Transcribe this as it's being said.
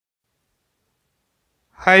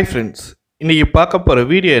Hi friends, இன்றைக்கி பார்க்க போகிற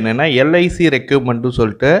வீடியோ என்னென்னா எல்ஐசி ரெக்யூப்மெண்ட்னு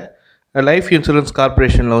சொல்லிட்டு லைஃப் இன்சூரன்ஸ்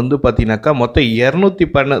கார்பரேஷனில் வந்து பார்த்தீங்கன்னாக்கா மொத்தம்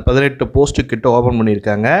 218 போஸ்ட்டு கிட்ட ஓப்பன்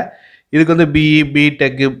பண்ணியிருக்காங்க. இதுக்கு வந்து BE,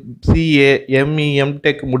 BTech, CA, ME,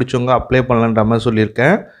 MTech முடித்தவங்க அப்ளை பண்ணலான்ற மாதிரி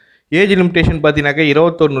சொல்லியிருக்கேன். ஏஜ் லிமிட்டேஷன் பார்த்தீங்கன்னாக்கா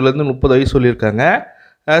 21லேருந்து 30 வயசு சொல்லியிருக்காங்க.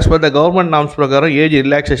 As per the government norms பிரகாரம் ஏஜ்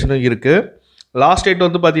ரிலாக்ஸேஷனும் இருக்குது. லாஸ்ட் டேட்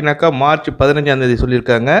வந்து பார்த்தீங்கன்னாக்கா மார்ச் 15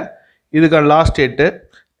 சொல்லியிருக்காங்க. இதுக்கான லாஸ்ட் டேட்டு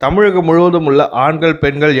தமிழகம் முழுவதும் உள்ள ஆண்கள்,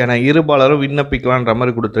 பெண்கள் என இருபாலரும் விண்ணப்பிக்கலான்ற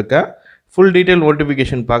மாதிரி கொடுத்துருக்கேன். ஃபுல் டீட்டெயில்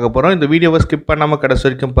நோட்டிஃபிகேஷன் பார்க்க போகிறோம். இந்த வீடியோவை ஸ்கிப் பண்ணாமல் கடைசி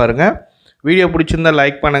வரைக்கும் பாருங்கள். வீடியோ பிடிச்சிருந்தால்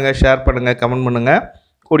லைக் பண்ணுங்கள், ஷேர் பண்ணுங்கள், கமெண்ட் பண்ணுங்கள்,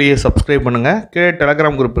 கூடயே சப்ஸ்கிரைப் பண்ணுங்கள். கீழே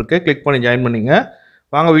டெலகிராம் குரூப் இருக்குது, கிளிக் பண்ணி ஜாயின் பண்ணிங்க.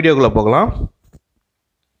 வாங்க வீடியோக்குள்ளே போகலாம்.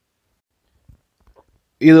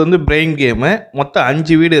 இது வந்து பிரெயின் கேமு. மொத்தம்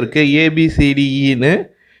 5 வீடு இருக்குது, ஏபிசிடிஇன்னு.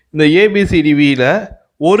 இந்த ஏபிசிடிவியில்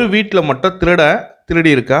ஒரு வீட்டில் மட்டும்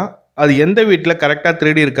திருடி இருக்கான். அது எந்த வீட்டில் கரெக்டாக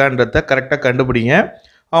திருடி இருக்கான்றத கரெக்டாக கண்டுபிடிங்க.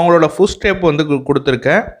 அவங்களோட ஃபுட் ஸ்டெப் வந்து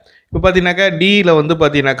கொடுத்துருக்கேன். இப்போ பார்த்தீங்கன்னாக்கா டியில் வந்து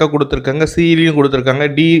பார்த்தீங்கன்னாக்கா கொடுத்துருக்காங்க, சிலையும் கொடுத்துருக்காங்க,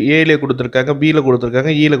 ஏல கொடுத்துருக்காங்க, பியில்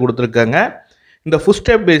கொடுத்துருக்காங்க, ஈல கொடுத்துருக்காங்க. இந்த ஃபுட்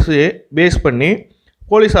ஸ்டெப் பேஸ் பண்ணி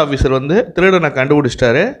போலீஸ் ஆஃபீஸர் வந்து திருடனை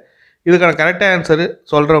கண்டுபிடிச்சிட்டாரு. இதுக்கான கரெக்டாக ஆன்சரு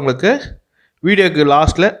சொல்கிறவங்களுக்கு வீடியோக்கு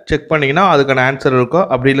லாஸ்ட்டில் செக் பண்ணிங்கன்னா அதுக்கான ஆன்சர் இருக்கும்.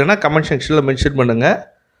 அப்படி இல்லைன்னா கமெண்ட் செக்ஷனில் மென்ஷன் பண்ணுங்கள்.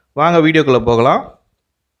 வாங்க வீடியோக்குள்ளே போகலாம்.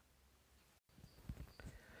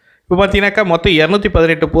 இப்போ பார்த்தீங்கன்னாக்கா மொத்தம்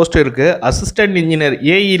 218 போஸ்ட் இருக்குது. அசிஸ்டன்ட் இன்ஜினியர்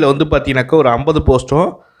ஏஇயில் வந்து பார்த்தீங்கன்னாக்கா ஒரு 50 போஸ்ட்டும்,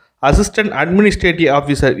 அசிஸ்டன்ட் அட்மினிஸ்ட்ரேட்டிவ்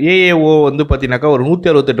ஆஃபீஸர் ஏஏஓ வந்து பார்த்தீங்கன்னாக்கா ஒரு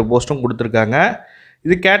 168 போஸ்ட்டும் கொடுத்துருக்காங்க.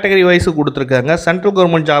 இது கேட்டகரி வைஸு கொடுத்துருக்காங்க. Central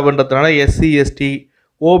government ஜாப்ன்றதுனால SC, ST,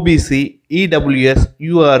 OBC, EWS,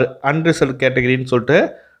 you are, unreserved கேட்டகரின்னு சொல்லிட்டு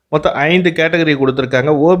மொத்தம் 5 கேட்டகரி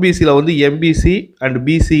கொடுத்துருக்காங்க. ஓபிசியில் வந்து MBC and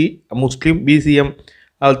PC, Muslim, BCM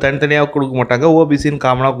அது தனித்தனியாக கொடுக்க மாட்டாங்க, ஓபிசின்னு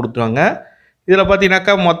காமனாக கொடுத்துருவாங்க. இதில்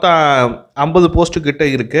பார்த்தீங்கன்னாக்கா மொத்தம் 50 போஸ்ட்டு கிட்ட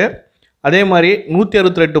இருக்குது. அதே மாதிரி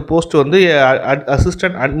 162 போஸ்ட் வந்து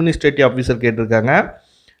அசிஸ்டன்ட் அட்மினிஸ்ட்ரேட்டிவ் ஆஃபீஸர் கேட்டிருக்காங்க.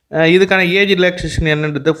 இதுக்கான ஏஜ் ரிலாக்ஸேஷன்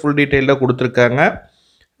என்னன்றது ஃபுல் டீட்டெயிலாக கொடுத்துருக்காங்க.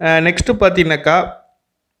 நெக்ஸ்ட்டு பார்த்தீங்கன்னாக்கா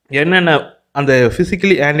என்னென்ன அந்த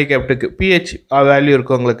ஃபிசிக்கலி ஹேண்டிகேப்டுக்கு பிஹெச் வேல்யூ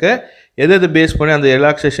இருக்கவங்களுக்கு எது பேஸ் பண்ணி அந்த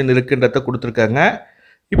ரிலாக்ஸேஷன் இருக்குன்றத கொடுத்துருக்காங்க.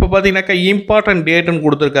 இப்போ பார்த்தீங்கன்னாக்கா இம்பார்ட்டன்ட் டேட்டுன்னு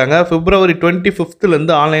கொடுத்துருக்காங்க. February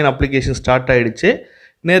 25 ஆன்லைன் அப்ளிகேஷன் ஸ்டார்ட் ஆகிடுச்சு.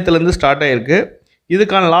 நேற்றுலேருந்து ஸ்டார்ட் ஆகிருக்கு.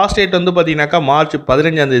 இதுக்கான லாஸ்ட் டேட் வந்து பார்த்தீங்கன்னாக்கா மார்ச்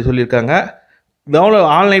 15 சொல்லியிருக்காங்க.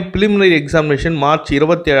 ஆன்லைன் ப்ரிலிமினரி எக்ஸாமினேஷன் மார்ச்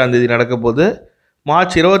 27 நடக்க போகுது.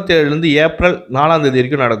 மார்ச் 27 ஏப்ரல் 4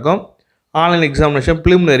 வரைக்கும் நடக்கும் online examination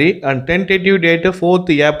preliminary. And tentative date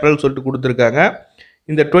 4 April சொல்லிட்டு கொடுத்துருக்காங்க.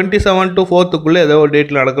 இந்த 27 to 4 ஏதோ ஒரு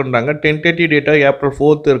டேட்டில் நடக்குன்றாங்க. டென்டேட்டிவ் டேட்டாக ஏப்ரல்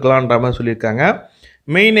 4 இருக்கலான்ற மாதிரி சொல்லியிருக்காங்க.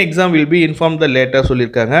 Main exam will be inform the later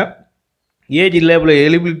சொல்லியிருக்காங்க. ஏஜ்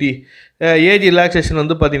எலிபிலிட்டி ஏஜ் ரிலாக்ஸேஷன்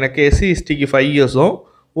வந்து பார்த்தீங்கன்னாக்கா எஸ்சி, எஸ்டிக்கு 5 இயர்ஸும்,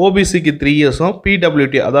 ஓபிசிக்கு 3 இயர்ஸும்,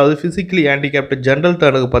 பிடபிள்யூடி அதாவது ஃபிசிக்கலி ஹேண்டிகேப்டு ஜென்ரல்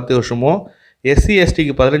டர்னுக்கு 10 வருஷமும், எஸ்சி,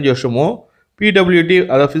 எஸ்டிக்கு 15 வருஷமும், பிடபிள்யூடி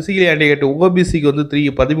அதாவது ஃபிசிக்கலி ஹேண்டிகேப்டு ஓபிசிக்கு வந்து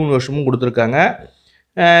 13 வருஷமும் கொடுத்துருக்காங்க.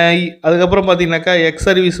 அதுக்கப்புறம் பார்த்தீங்கன்னாக்கா எக்ஸ்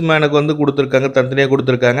சர்வீஸ் மேனுக்கு வந்து கொடுத்துருக்காங்க, தனித்தனியாக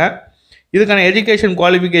கொடுத்துருக்காங்க. இதுக்கான எஜுகேஷன்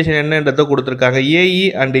குவாலிஃபிகேஷன் என்னன்றதை கொடுத்துருக்காங்க. AE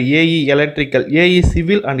and AE electrical, AE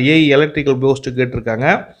civil and AE electrical post கேட்டிருக்காங்க.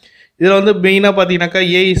 இதில் வந்து மெயினாக பார்த்தீங்கன்னாக்கா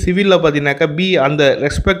ஏஇ சிவிலில் பார்த்தீங்கன்னாக்கா பி அந்த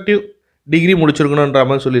ரெஸ்பெக்டிவ் டிகிரி முடிச்சிருக்கணுன்ற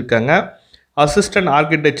மாதிரி சொல்லியிருக்காங்க. Assistant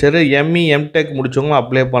architecture, ME, MTech முடித்தவங்களும்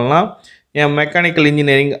apply பண்ணலாம். மெக்கானிக்கல்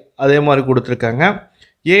இன்ஜினியரிங் அதே மாதிரி கொடுத்துருக்காங்க.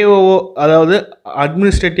 ஏஓஓ அதாவது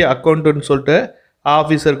அட்மினிஸ்ட்ரேட்டிவ் அக்கௌண்ட்டுன்னு சொல்லிட்டு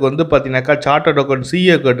ஆஃபீஸருக்கு வந்து பார்த்தீங்கன்னாக்கா சார்ட்டர்ட் அக்கௌண்ட்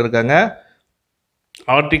சிஏ கேட்டிருக்காங்க.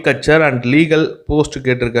 ஹார்டிகல்ச்சர் அண்ட் லீகல் போஸ்ட்டு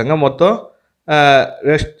கேட்டிருக்காங்க. மொத்தம்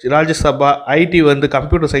ராஜ்யசபா ஐடி வந்து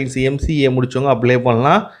கம்ப்யூட்டர் சயின்ஸ் எம்சிஏ முடித்தவங்க அப்ளை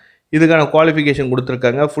பண்ணலாம். இதுக்கான குவாலிஃபிகேஷன்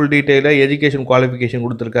கொடுத்துருக்காங்க. ஃபுல் டீட்டெயிலாக எஜுகேஷன் குவாலிஃபிகேஷன்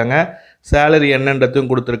கொடுத்துருக்காங்க. சேலரி என்னன்றதும்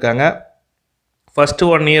கொடுத்துருக்காங்க. ஃபஸ்ட்டு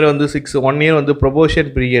 1 இயர் வந்து 1 இயர் வந்து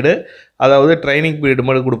ப்ரொபோஷன் பீரியடு, அதாவது ட்ரைனிங் பீரியட்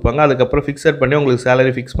மட்டும் கொடுப்பாங்க. அதுக்கப்புறம் ஃபிக்ஸட் பண்ணி உங்களுக்கு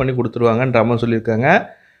சேலரி ஃபிக்ஸ் பண்ணி கொடுத்துருவாங்கன்ற மாதிரி சொல்லியிருக்காங்க.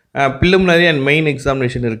 ப்ரிலிமினரி அண்ட் மெயின்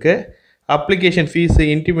எக்ஸாமினேஷன் இருக்குது. அப்ளிகேஷன் ஃபீஸு,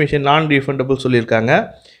 இன்டிமேஷன் நான் ரீஃபண்டபிள் சொல்லியிருக்காங்க.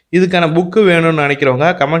 இதுக்கான புக்கு வேணும்னு நினைக்கிறவங்க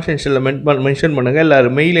கமெண்ட் செக்ஷனில் மென்ஷன் பண்ணுங்கள். இல்லை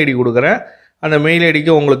மெயில் ஐடி கொடுக்குறேன், அந்த மெயில்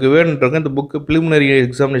ஐடிக்கு உங்களுக்கு வேணுன்றவங்க இந்த புக்கு ப்ரிலிமினரி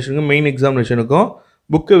எக்ஸாமினேஷனுக்கும் மெயின் எக்ஸாமினேஷனுக்கும்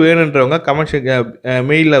புக்கு வேணுன்றவங்க கமெண்ட்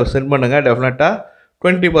மெயிலில் சென்ட் பண்ணுங்கள். டெஃபினட்டாக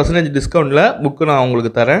 20% டிஸ்கவுண்ட்டில் புக்கு நான்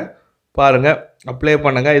உங்களுக்கு தரேன். பாருங்கள், அப்ளை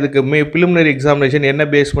பண்ணுங்கள். இதுக்கு ப்ரிலிமினரி எக்ஸாமினேஷன் என்ன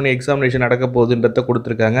பேஸ் பண்ணி எக்ஸாமினேஷன் நடக்க போகுதுன்றத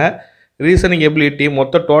கொடுத்துருக்காங்க. ரீசனிங் எபிலிட்டி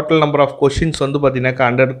மொத்தம் டோட்டல் நம்பர் ஆஃப் கொஷின்ஸ் வந்து பார்த்தீங்கன்னாக்கா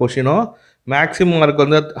 100 கொஷினும், மேக்ஸிமம் மார்க்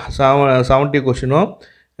வந்து 70 கொஷினும்,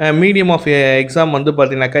 மீடியம் ஆஃப் எக்ஸாம் வந்து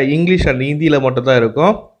பார்த்தீங்கன்னாக்கா இங்கிலீஷ் அண்ட் ஹிந்தியில் மட்டும்தான்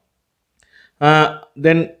இருக்கும்.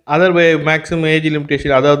 Then other maximum age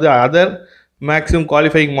limitation அதாவது அதர் மேக்ஸிமம்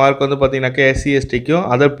குவாலிஃபைங் மார்க் வந்து பார்த்தீங்கன்னாக்கா எஸ்சி, எஸ்டிக்கும்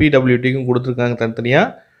அதர் பிடபிள்யூடிக்கும் கொடுத்துருக்காங்க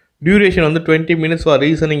தனித்தனியாக. டியூரேஷன் வந்து 20 minutes for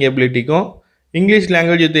reasoning எபிலிட்டிக்கும் English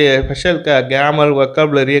language with special grammar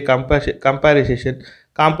vocabulary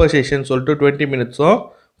composition சொல்லிட்டு 20 மினிட்ஸும்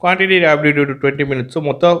குவான்டிட்டி ஆப்டிடியூட் 20 மினிட்ஸும்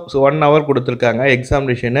மொத்தம் 1 ஹவர் கொடுத்துருக்காங்க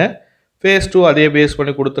எக்ஸாமினேஷனு. ஃபேஸ் 2 அதே பேஸ்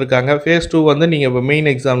பண்ணி கொடுத்துருக்காங்க. ஃபேஸ் 2 வந்து நீங்கள் இப்போ மெயின்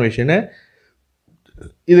எக்ஸாமினேஷனு.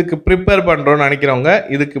 இதுக்கு ப்ரிப்பேர் பண்ணுறோன்னு நினைக்கிறவங்க,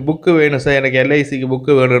 இதுக்கு புக்கு வேணும் சார், எனக்கு LICக்கு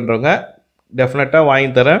புக்கு வேணுன்றவங்க டெஃபினட்டாக வாங்கி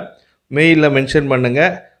தரேன். மெயிலில் மென்ஷன்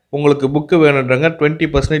பண்ணுங்கள். உங்களுக்கு புக்கு வேணுன்றவங்க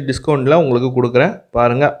 20% டிஸ்கவுண்ட்டில் உங்களுக்கு கொடுக்குறேன்.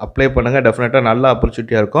 பாருங்கள், அப்ளை பண்ணுங்கள். டெஃபினட்டாக நல்ல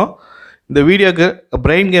ஆப்பர்ச்சுனிட்டியாக இருக்கும். இந்த வீடியோக்கு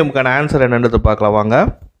பிரெயின் கேமுக்கான ஆன்சர் என்னன்றது பார்க்கலாம் வாங்க.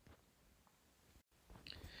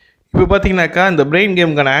 இப்போ பார்த்தீங்கன்னாக்கா இந்த பிரெயின்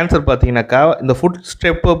கேமுக்கான ஆன்சர் பார்த்தீங்கன்னாக்கா இந்த ஃபுட்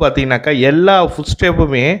ஸ்டெப்பு பார்த்தீங்கன்னாக்கா எல்லா ஃபுட்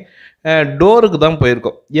ஸ்டெப்புமே டோருக்கு தான்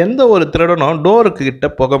போயிருக்கும். எந்த ஒரு திருடனும் டோருக்கு கிட்ட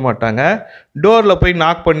போக மாட்டாங்க. டோரில் போய்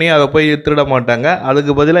நாக் பண்ணி அதை போய் திருட மாட்டாங்க.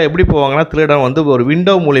 அதுக்கு பதிலாக எப்படி போவாங்கன்னா, திருடன் வந்து ஒரு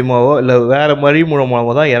விண்டோ மூலியமாவோ இல்லை வேறு வழி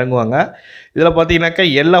மூலமாகவோ தான் இறங்குவாங்க. இதில் பார்த்தீங்கன்னாக்கா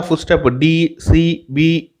எல்லா food step D, C, B,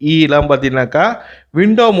 Eலாம் பார்த்தீங்கன்னாக்கா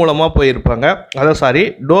விண்டோ மூலமாக போயிருப்பாங்க.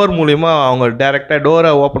 டோர் மூலிமா அவங்க டேரெக்டாக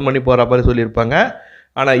டோரை ஓப்பன் பண்ணி போகிற மாதிரி சொல்லியிருப்பாங்க.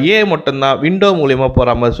 ஆனால் A மட்டும்தான் விண்டோ மூலிமா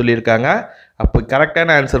போகிற மாதிரி சொல்லியிருக்காங்க. அப்போ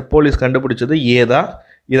கரெக்டான ஆன்சர் போலீஸ் கண்டுபிடிச்சது A தான்.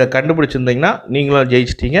 இதை கண்டுபிடிச்சிருந்தீங்கன்னா நீங்களும்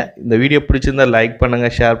ஜெயிச்சிட்டீங்க. இந்த வீடியோ பிடிச்சிருந்தா லைக்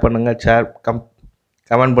பண்ணுங்கள், ஷேர் பண்ணுங்கள்,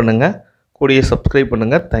 கமெண்ட் பண்ணுங்கள், கூடயே சப்ஸ்கிரைப்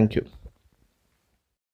பண்ணுங்கள். தேங்க்யூ.